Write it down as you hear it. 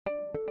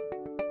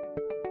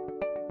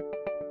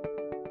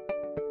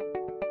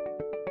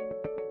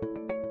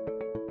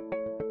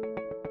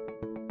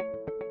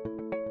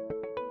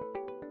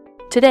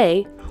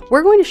Today,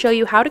 we're going to show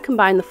you how to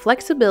combine the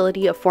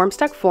flexibility of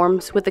Formstack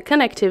Forms with the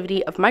connectivity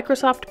of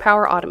Microsoft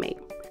Power Automate.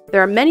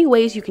 There are many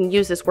ways you can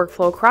use this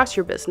workflow across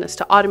your business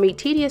to automate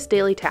tedious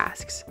daily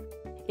tasks.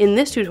 In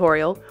this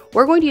tutorial,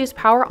 we're going to use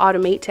Power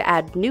Automate to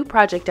add new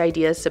project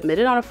ideas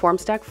submitted on a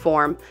Formstack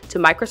form to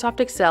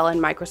Microsoft Excel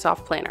and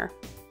Microsoft Planner.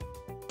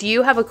 Do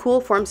you have a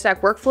cool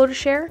Formstack workflow to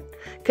share?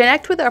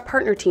 Connect with our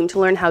partner team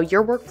to learn how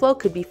your workflow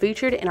could be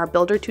featured in our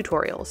Builder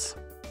tutorials.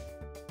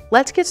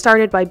 Let's get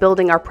started by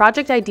building our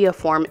project idea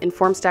form in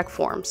Formstack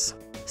Forms.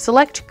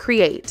 Select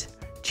Create,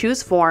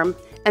 choose Form,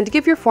 and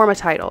give your form a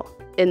title.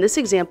 In this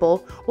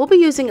example, we'll be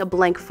using a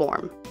blank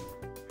form.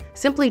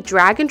 Simply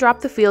drag and drop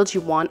the fields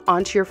you want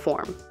onto your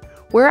form.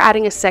 We're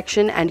adding a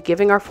section and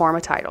giving our form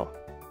a title.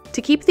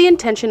 To keep the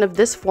intention of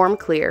this form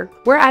clear,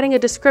 we're adding a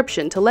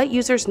description to let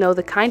users know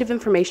the kind of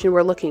information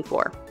we're looking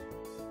for.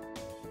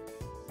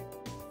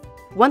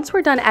 Once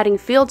we're done adding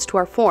fields to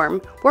our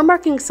form, we're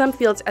marking some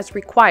fields as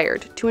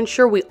required to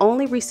ensure we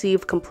only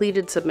receive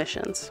completed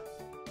submissions.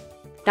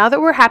 Now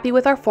that we're happy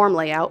with our form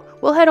layout,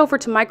 we'll head over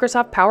to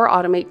Microsoft Power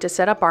Automate to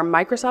set up our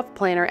Microsoft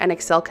Planner and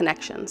Excel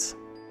connections.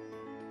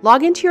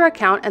 Log into your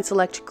account and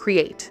select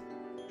Create.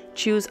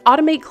 Choose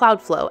Automate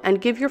Cloud Flow and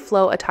give your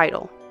flow a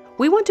title.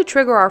 We want to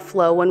trigger our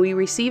flow when we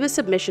receive a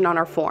submission on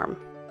our form.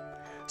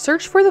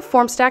 Search for the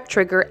Formstack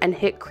trigger and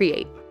hit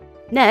Create.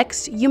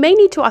 Next, you may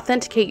need to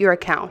authenticate your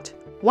account.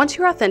 Once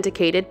you're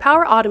authenticated,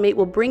 Power Automate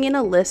will bring in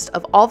a list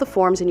of all the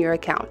forms in your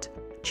account.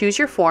 Choose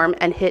your form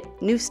and hit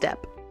New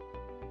Step.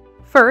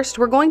 First,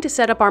 we're going to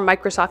set up our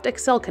Microsoft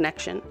Excel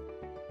connection.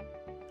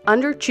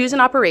 Under Choose an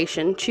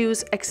Operation,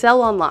 choose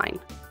Excel Online.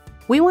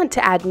 We want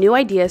to add new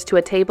ideas to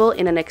a table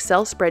in an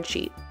Excel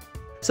spreadsheet.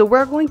 So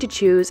we're going to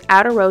choose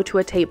Add a Row to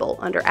a Table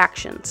under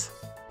Actions.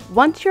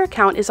 Once your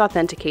account is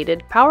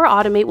authenticated, Power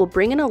Automate will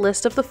bring in a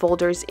list of the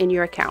folders in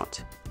your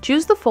account.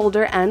 Choose the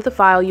folder and the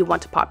file you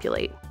want to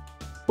populate.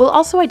 We'll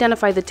also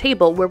identify the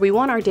table where we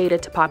want our data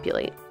to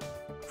populate.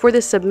 For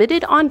the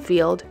Submitted On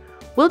field,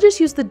 we'll just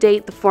use the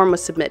date the form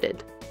was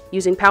submitted,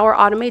 using Power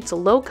Automate's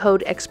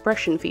low-code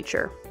expression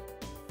feature.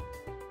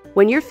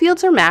 When your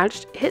fields are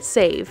matched, hit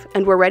Save,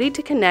 and we're ready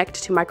to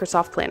connect to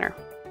Microsoft Planner.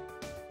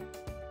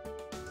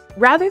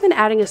 Rather than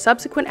adding a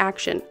subsequent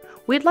action,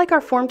 we'd like our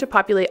form to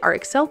populate our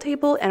Excel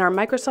table and our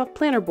Microsoft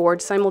Planner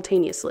board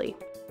simultaneously.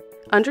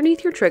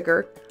 Underneath your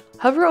trigger,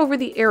 hover over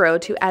the arrow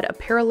to add a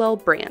parallel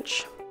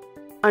branch.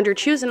 Under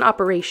Choose an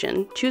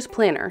Operation, choose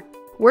Planner.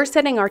 We're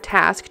setting our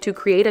task to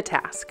create a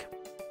task.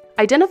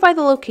 Identify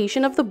the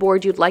location of the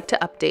board you'd like to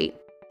update,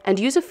 and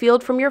use a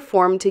field from your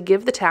form to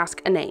give the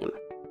task a name.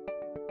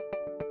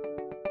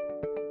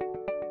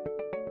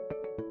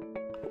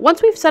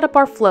 Once we've set up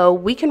our flow,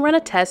 we can run a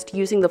test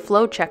using the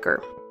flow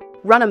checker.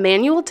 Run a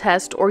manual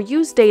test or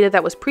use data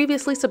that was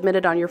previously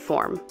submitted on your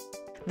form.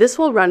 This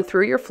will run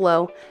through your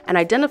flow and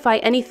identify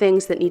any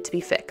things that need to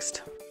be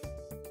fixed.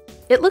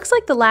 It looks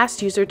like the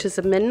last user to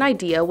submit an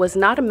idea was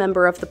not a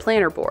member of the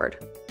Planner board.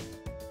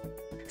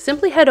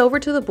 Simply head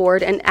over to the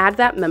board and add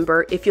that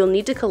member if you'll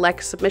need to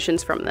collect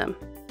submissions from them.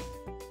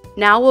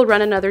 Now we'll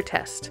run another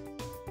test.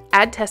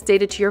 Add test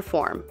data to your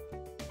form.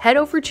 Head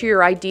over to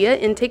your idea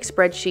intake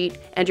spreadsheet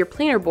and your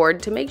Planner board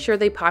to make sure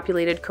they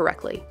populated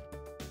correctly.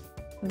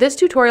 This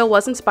tutorial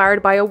was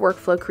inspired by a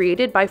workflow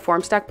created by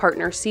Formstack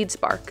partner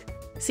SeedSpark.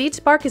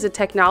 SeedSpark is a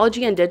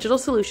technology and digital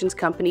solutions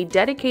company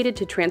dedicated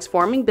to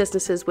transforming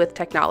businesses with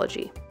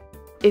technology.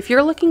 If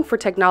you're looking for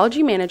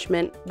technology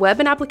management,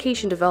 web and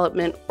application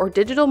development, or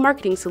digital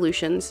marketing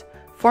solutions,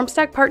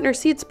 Formstack partner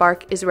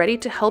SeedSpark is ready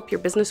to help your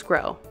business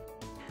grow.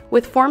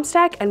 With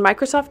Formstack and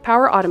Microsoft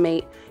Power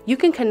Automate, you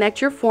can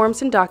connect your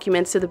forms and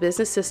documents to the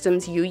business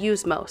systems you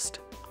use most.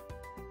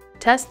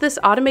 Test this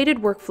automated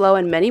workflow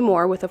and many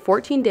more with a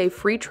 14-day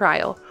free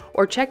trial,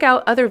 or check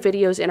out other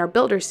videos in our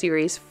Builder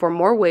series for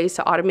more ways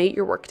to automate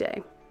your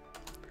workday.